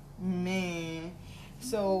 Yeah. Man,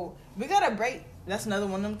 so we gotta break. That's another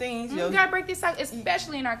one of them things. We gotta break this cycle,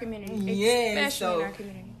 especially in our community. Yeah, especially in our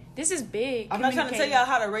community. This is big. I'm not trying to tell y'all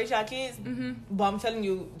how to raise y'all kids, but I'm telling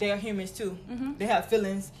you they are humans too. They have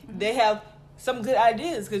feelings. They have some good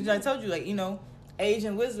ideas because I told you, like, you know, age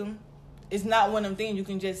and wisdom. It's not one of them things you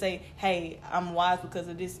can just say, hey, I'm wise because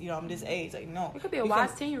of this, you know, I'm this age. Like, no. It could be a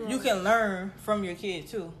wise 10-year-old. You can learn from your kid,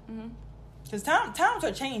 too. Because times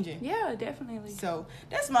are changing. Yeah, definitely. So,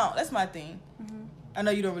 that's my thing. I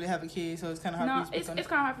know you don't really have a kid, so it's kind of hard for you to it's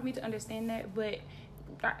kind of hard for me to understand that, but...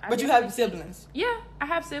 But you have siblings. Yeah, I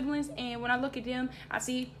have siblings, and when I look at them, I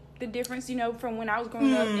see the difference, you know, from when I was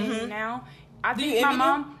growing up and now... I think my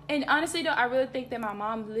mom, and honestly though, I really think that my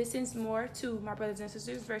mom listens more to my brothers and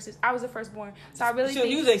sisters versus I was the firstborn, so I really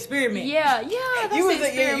think you was an experiment. Yeah, that's you was an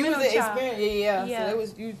experimental child. Yeah. So it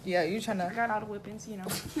was you. Yeah, you trying to. I got all the whippings, you know.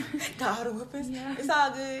 Got all the whippings. Yeah, it's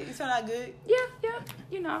all good. It's all good. Yeah.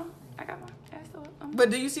 You know, I got my ass up.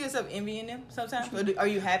 But do you see yourself envying them sometimes, or are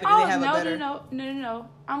you happy that they have a better? No.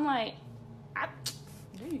 I'm like,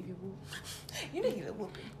 they need to get whooped. You need to get a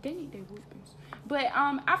whooping. They need their whoopings. But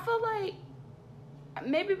I feel like.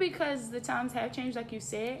 Maybe because the times have changed, like you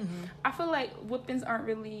said, I feel like whoopings aren't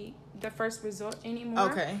really the first resort anymore.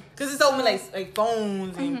 Okay, because it's open like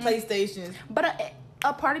phones and PlayStations. But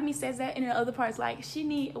a part of me says that, and the other part is like she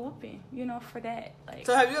need a whooping, you know, for that. Like,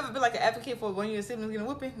 so have you ever been like an advocate for one of your siblings getting a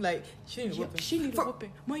whooping? Like she need a whooping. She need a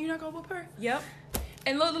whooping. Mom, you not gonna whoop her? Yep.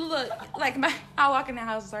 And look, like I walk in the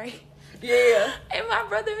house, right? Yeah. And my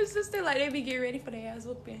brother and sister, like, they be getting ready for their ass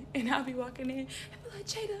whooping. And I'll be walking in and be like,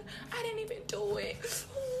 Jada, I didn't even do it.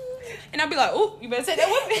 And I'll be like, oh, you better take that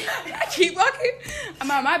whooping. I keep walking.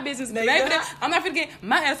 I'm out of my business. I'm not finna get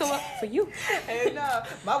my ass over for you. Hell no.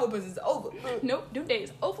 My whoopings is over. Nope, them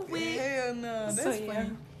days over with. Hell no. That's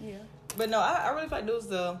funny. Yeah. But no, I really feel like those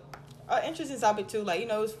the interesting topic too. Like, you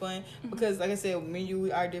know, it's fun because like I said, me and you,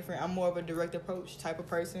 we are different. I'm more of a direct approach type of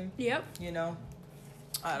person. Yep. You know.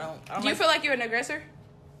 I don't Do you feel like you're an aggressor?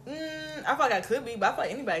 I feel like I could be, but I feel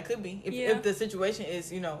like anybody could be if the situation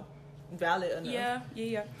is, you know, valid enough.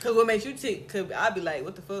 Yeah. Because what makes you tick could I'd be like,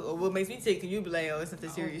 what the fuck? Or what makes me tick could you be like, oh, it's nothing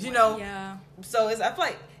serious, you know? Yeah. So I feel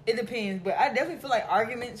like it depends, but I definitely feel like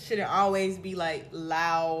arguments shouldn't always be like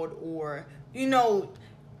loud or, you know,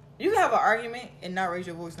 you can have an argument and not raise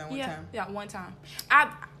your voice not one time. Yeah, one time.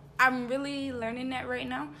 I'm really learning that right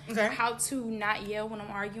now. Okay. How to not yell when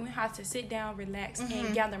I'm arguing, how to sit down, relax,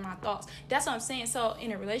 and gather my thoughts. That's what I'm saying. So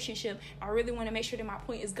in a relationship, I really want to make sure that my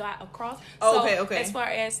point is got across. So Okay. as far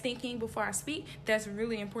as thinking before I speak, that's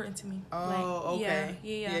really important to me. Oh, okay.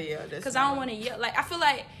 Yeah. That's Because I don't want to yell. Like, I feel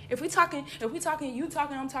like if we talking, you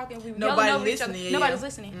talking, I'm talking, we Nobody yelling over each other. listening, Nobody's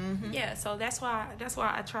listening. Yeah. So that's why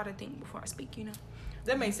I try to think before I speak. You know.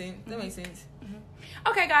 That makes sense.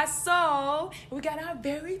 Okay, guys, so we got our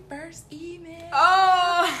very first email.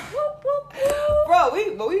 Oh, Whoop, whoop,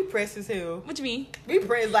 whoop. bro, we pressed as hell. What you mean? We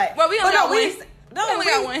pressed like. Well, we only got one. No, We only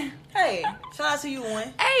got one. Hey, shout out to you,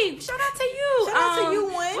 one. Hey, shout out to you. Shout out to you,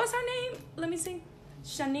 one. What's her name? Let me see.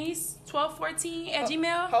 Shanice1214 at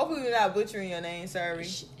Gmail. Hopefully we're not butchering your name. Sorry.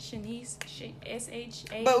 Shanice,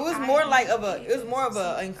 SHA. But it was more like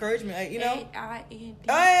a encouragement, like, you know.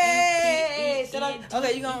 Hey, shout out.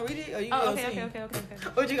 Okay, you gonna read it or you gonna sing? Okay.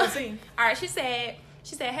 What you gonna sing? All right, she said,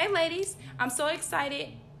 "Hey ladies, I'm so excited.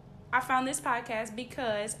 I found this podcast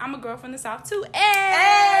because I'm a girl from the South too.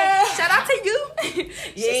 Hey! Shout out to you."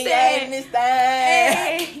 She said, Miss Thang.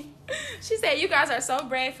 hey. She said, "You guys are so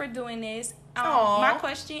brave for doing this. Aw. My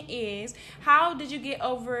question is, how did you get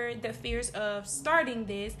over the fears of starting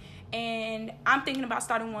this? And I'm thinking about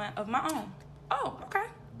starting one of my own." Oh, okay.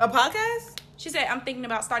 A podcast? She said, "I'm thinking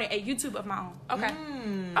about starting a YouTube of my own." Okay.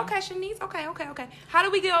 Okay, Shanice. Okay. How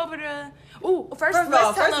do we get over the... Ooh, first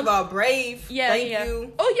First of all, brave. Yeah, Thank yeah.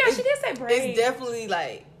 you. Oh, yeah, she did say brave. It's definitely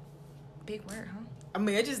like... Big word, huh? I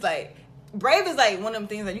mean, it's just like... Brave is like one of them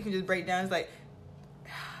things that you can just break down. It's like...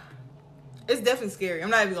 It's definitely scary. I'm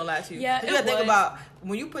not even gonna lie to you. Yeah, you gotta think about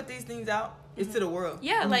when you put these things out, it's to the world.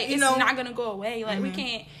 Yeah, like, you it's know, not gonna go away. Like, we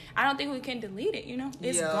can't... I don't think we can delete it, you know?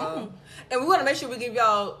 It's gone. And we want to make sure we give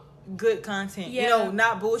y'all good content. Yeah. You know,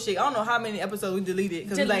 not bullshit. I don't know how many episodes we deleted.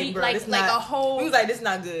 Because like, bro, this like not... a whole... We was like, this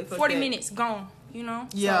not good. 40 minutes, gone, you know?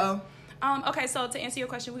 Yeah. So, okay, so to answer your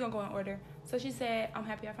question, we're gonna go in order. So she said, "I'm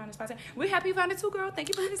happy I found this podcast." We're happy you found it too, girl. Thank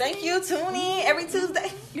you for listening. Thank you, tune in every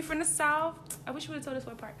Tuesday. You're from the South. I wish you would have told us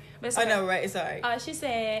what part. But it's I okay. know, right? It's alright. She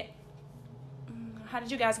said, "How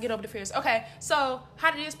did you guys get over the fears?" Okay, so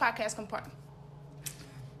how did this podcast come apart?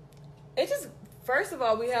 It just, first of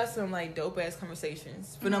all, we have some like dope ass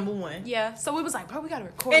conversations for number one. Yeah, so we was like, bro, we gotta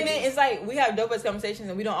record. And then it's like we have dope ass conversations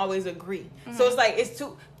and we don't always agree. So it's like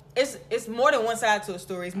it's more than one side to a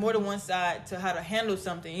story. It's more than one side to how to handle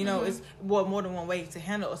something. You know, it's more than one way to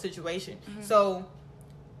handle a situation. So,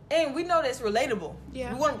 and we know that's relatable.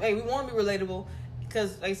 Yeah, we want to be relatable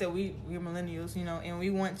because, like I said, we're millennials. You know, and we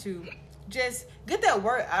want to just get that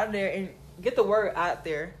word out there and get the word out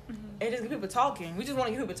there. And just get people talking. We just want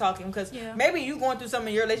to get people talking because maybe you going through something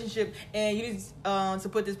in your relationship and you need to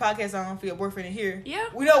put this podcast on for your boyfriend to hear. Yeah,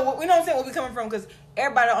 we know what I'm saying. Where we coming from because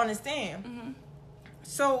everybody don't understand.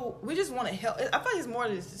 So we just want to help. I feel like it's more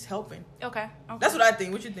than just helping. Okay. That's what I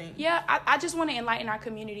think. What you think? Yeah, I just want to enlighten our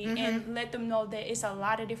community and let them know that it's a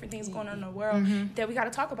lot of different things going on in the world that we got to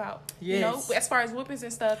talk about. Yes. You know, as far as whoopings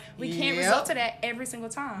and stuff, we can't resort to that every single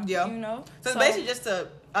time. Yeah. You know? So it's basically just to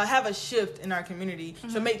have a shift in our community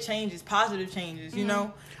to make changes, positive changes, you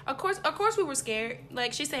know? Of course we were scared.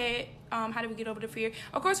 Like she said, how did we get over the fear?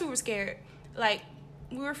 Of course we were scared. Like,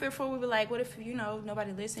 we were fearful. We were like, what if, you know,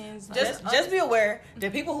 nobody listens? Just be aware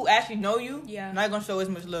that people who actually know you not going to show as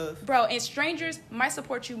much love. Bro, and strangers might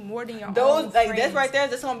support you more than your own like friends. That's right there.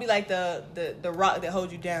 That's going to be like the rock that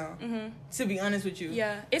holds you down. To be honest with you.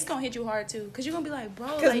 Yeah, it's going to hit you hard too. Because you're going to be like, bro.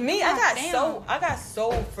 Because like, me, I got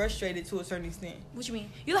so frustrated to a certain extent. What you mean?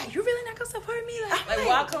 You're like, you're really not going to support me? Like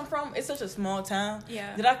where I come from, it's such a small town.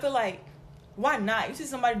 Yeah. That I feel like, why not? You see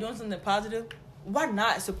somebody doing something positive, why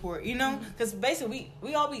not support, you know? Because basically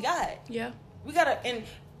we all we got. Yeah. We gotta, and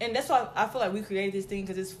that's why I feel like we created this thing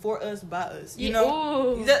because it's for us, by us, you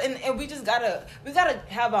know? And we just gotta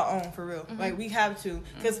have our own for real. Like, we have to.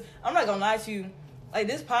 Because I'm not gonna lie to you, like,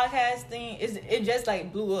 this podcast thing, it just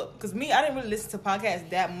like blew up. Because me, I didn't really listen to podcasts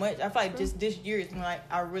that much. I feel like just this year is when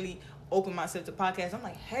I really opened myself to podcasts. I'm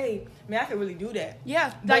like, hey, man, I can really do that.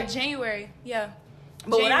 Yeah, like January. Yeah.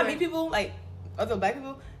 But when I meet people, like other black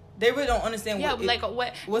people, they really don't understand when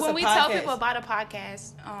we tell people about a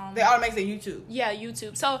podcast, they automatically say YouTube. Yeah,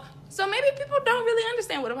 YouTube. So maybe people don't really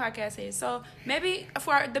understand what a podcast is. So maybe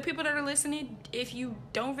for the people that are listening, if you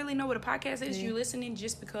don't really know what a podcast is, you're listening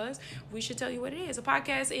just because we should tell you what it is. A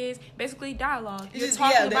podcast is basically dialogue. You're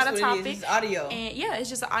talking about a topic. It's audio. And it's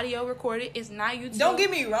just an audio recorded. It's not YouTube. Don't get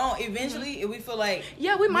me wrong. Eventually, if we feel like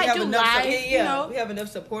we might do live. You know? We have enough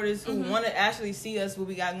supporters who want to actually see us, what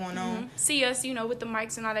we got going on. See us, you know, with the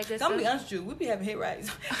mics and all that good stuff. I'm gonna be honest with you. We be having hair rags.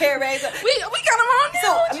 we got them on now.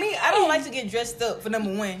 So I mean, I don't like to get dressed up for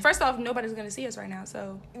number one. First first off, nobody's gonna see us right now,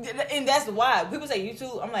 so. And that's why people say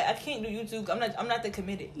YouTube. I'm like, I can't do YouTube. I'm not that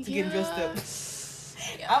committed to getting dressed up.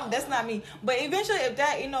 That's not me. But eventually, if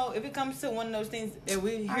that, if it comes to one of those things that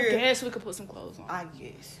we hear, I guess we could put some clothes on. I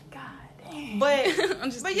guess. God damn. But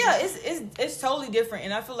yeah, it's totally different,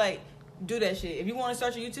 and I feel like do that shit. If you want to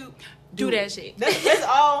start your YouTube, do that shit. That's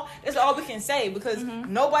all we can say, because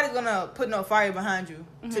nobody's gonna put no fire behind you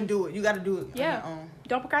to do it. You got to do it on your own.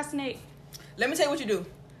 Don't procrastinate. Let me tell you what you do.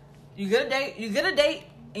 You get a date,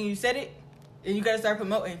 and you set it, and you got to start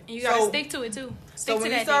promoting. And you got to stick to it too. So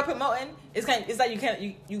when you start promoting, it's like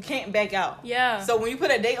you can't back out. Yeah. So when you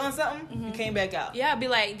put a date on something, you can't back out. Yeah, be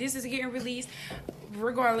like, this is getting released,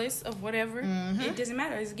 regardless of whatever. It doesn't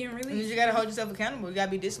matter. It's getting released. And you gotta hold yourself accountable. You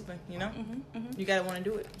gotta be disciplined. You gotta want to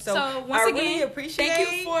do it. So once again, really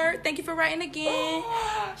appreciate. Thank you for writing again.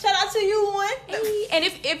 Shout out to you, one. Hey. And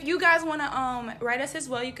if you guys want to write us as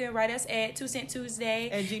well, you can write us at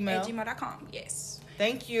 2centtuesday@gmail.com. Yes.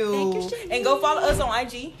 Thank you. Thank you, and go follow us on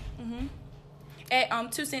IG.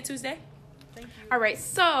 At 2 Cent Tuesday. Thank you. All right,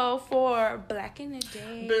 so for Black in the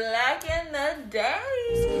Day. Back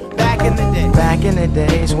in the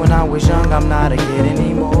days when I was young, I'm not a kid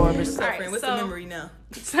anymore. What's the memory now?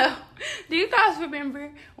 So, do you guys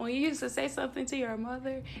remember when you used to say something to your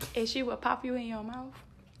mother and she would pop you in your mouth?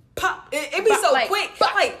 Pop! It be so quick.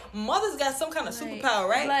 Like, mothers got some kind of superpower,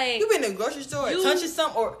 right? Like, you been in the grocery store and touching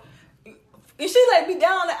something, and she like be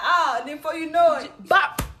down the aisle, and then before you know it,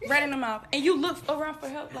 bop! Right in the mouth. And you look around for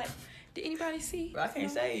help like, did anybody see? Bro, I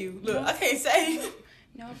can't say you. Look, I can't say you.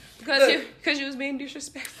 No. Because you was being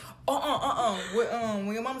disrespectful.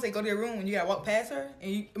 When your mama say go to your room and you gotta walk past her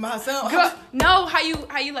and my son. Girl, no, how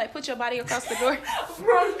you like put your body across the door.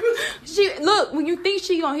 Look, when you think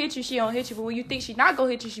she gonna hit you, she gonna hit you. But when you think she not gonna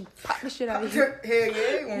hit you, she pop the shit out of you. Hell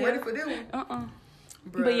yeah, you weren't ready for this one.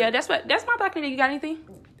 But yeah, that's my Black in the Day. You got anything?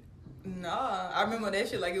 Nah, I remember that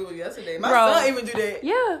shit like it was yesterday. My son even do that.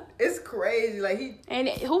 Yeah, it's crazy. Like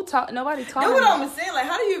nobody taught. Know what I'm saying? Like,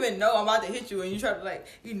 how do you even know I'm about to hit you and you try to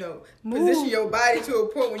position your body to a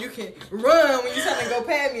point where you can run when you trying to go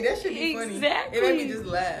past me? That should be funny. Exactly. It made me just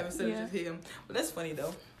laugh instead of just hit him. But that's funny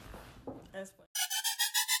though. That's funny.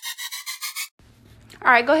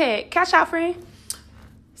 All right, go ahead. Catch out, friend.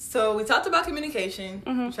 So we talked about communication.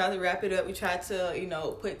 We tried to wrap it up. We tried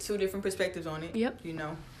to put two different perspectives on it. Yep.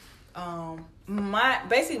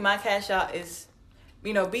 My cash out is,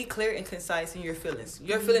 be clear and concise in your feelings.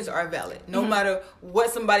 Your feelings are valid. No matter what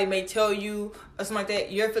somebody may tell you or something like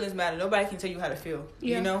that, your feelings matter. Nobody can tell you how to feel,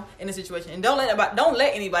 in a situation. And don't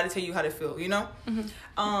let anybody tell you how to feel,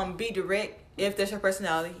 Be direct if that's your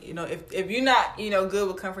personality. If you're not, good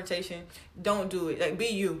with confrontation, don't do it. Like, be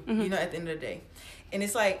you, at the end of the day. And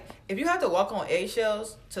it's like, if you have to walk on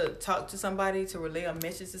eggshells to talk to somebody, to relay a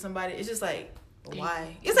message to somebody, it's just like,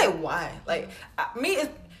 why? It's like, why? Like, I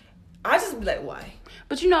just be like, why?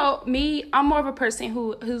 But me, I'm more of a person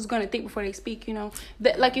who's gonna think before they speak.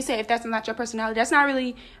 That, like you said, if that's not your personality, that's not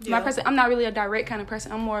really my person. I'm not really a direct kind of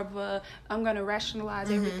person. I'm more of I'm gonna rationalize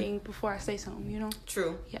everything before I say something.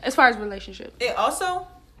 True. Yeah. As far as relationships. And also,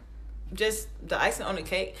 just the icing on the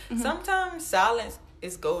cake. Sometimes silence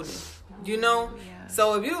is golden. Yeah.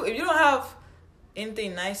 So if you don't have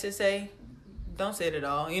anything nice to say, don't say it at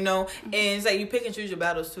all. And it's like you pick and choose your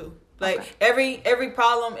battles too. Like, every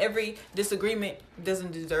problem, every disagreement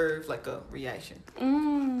doesn't deserve like a reaction.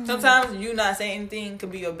 Sometimes you not saying anything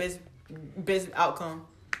could be your best outcome,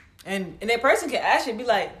 and that person can actually be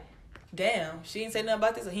like, damn, she didn't say nothing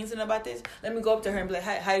about this, or he didn't say nothing about this. Let me go up to her and be like,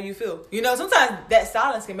 how do you feel? Sometimes that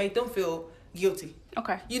silence can make them feel guilty.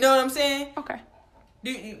 Okay. You know what I'm saying? Okay. Do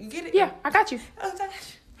you get it? Yeah, I got you.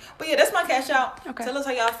 But yeah, that's my cash out. Okay. Tell us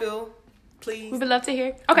how y'all feel, please. We would love to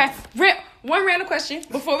hear. Okay. One random question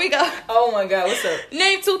before we go. Oh my God, what's up?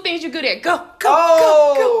 Name 2 things you're good at. Go.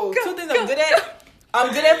 2 things I'm good at.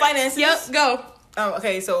 I'm good at finances. Yep. Go.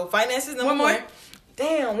 Okay, so finances number 1.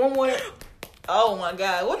 Damn, one more. Oh my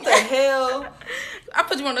God, what the hell? I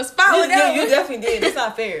put you on the spot. You definitely did. It's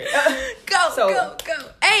not fair. Go.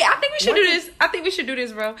 Hey, I think we should do this. I think we should do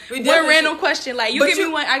this, bro. One random question, like you give me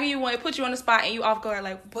one, I give you one, put you on the spot, and you off guard,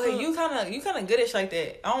 like. But you kind of good at shit like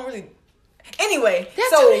that. I don't really. Anyway, that's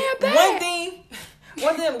too damn bad.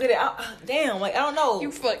 One thing I'm good at. Damn, like I don't know.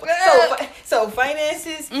 You fucked So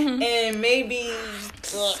finances and maybe.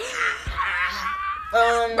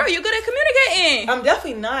 Bro, you good at communicating. I'm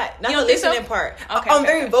definitely not the listening part. Okay, I'm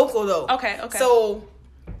very vocal though. Okay. So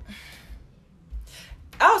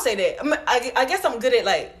I would say that I guess I'm good at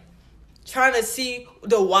like trying to see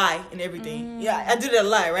the why and everything. Yeah, I do that a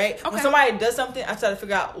lot, right? Okay. When somebody does something, I try to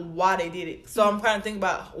figure out why they did it. So I'm trying to think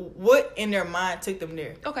about what in their mind took them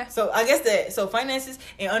there. Okay. So I guess so finances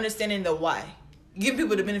and understanding the why. Give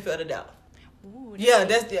people the benefit of the doubt. Ooh, Yeah,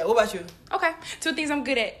 what about you? Okay. 2 things I'm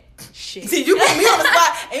good at. Shit. See, you put me on the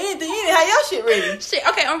spot and you didn't have your shit ready. Shit.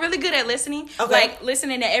 Okay, I'm really good at listening. Okay. Like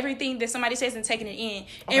listening to everything that somebody says and taking it in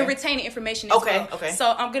and retaining information as well. Okay.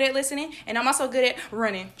 So I'm good at listening, and I'm also good at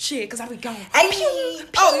running. Shit, because I be going. Hey,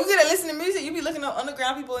 oh, you good at listening to music? You be looking up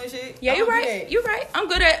underground people and shit? Yeah, you're right. You're right. I'm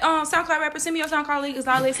good at SoundCloud rappers. Send me your SoundCloud link because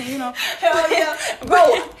I listen, you know. Hell yeah.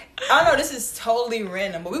 Bro, I know this is totally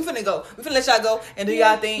random, but we finna go. We finna let y'all go and do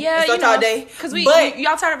y'all thing and start y'all day. Because but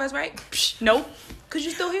y'all tired of us, right? Nope. Because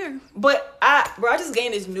you're still here. But I just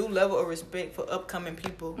gained this new level of respect for upcoming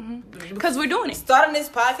people. Because we're doing it. Starting this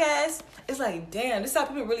podcast, it's like, damn, this is how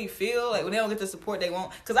people really feel. Like, when they don't get the support they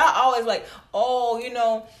want. Because I always like, oh, you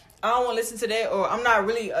know, I don't want to listen to that. Or I'm not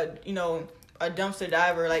really a dumpster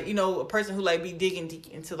diver. Like, you know, a person who, like, be digging deep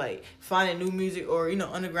into, like, finding new music or, you know,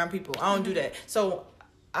 underground people. I don't do that. So,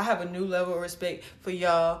 I have a new level of respect for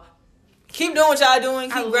y'all. Keep doing what y'all doing.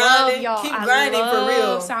 Keep grinding. Keep grinding for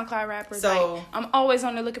real. SoundCloud rappers. So like, I'm always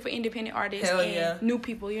on there looking for independent artists and new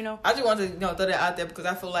people, you know. I just want to throw that out there because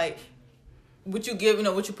I feel like what you give,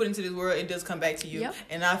 what you put into this world, it does come back to you. Yep.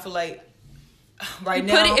 And I feel like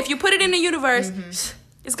now, if you put it in the universe,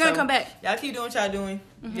 it's gonna come back. Y'all keep doing what y'all doing.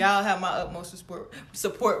 Y'all have my utmost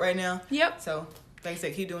support right now. Yep. So like I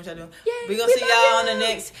said, keep doing what y'all doing. Yay, We're gonna see y'all on the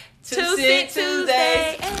next Tuesday.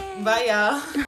 Bye, y'all.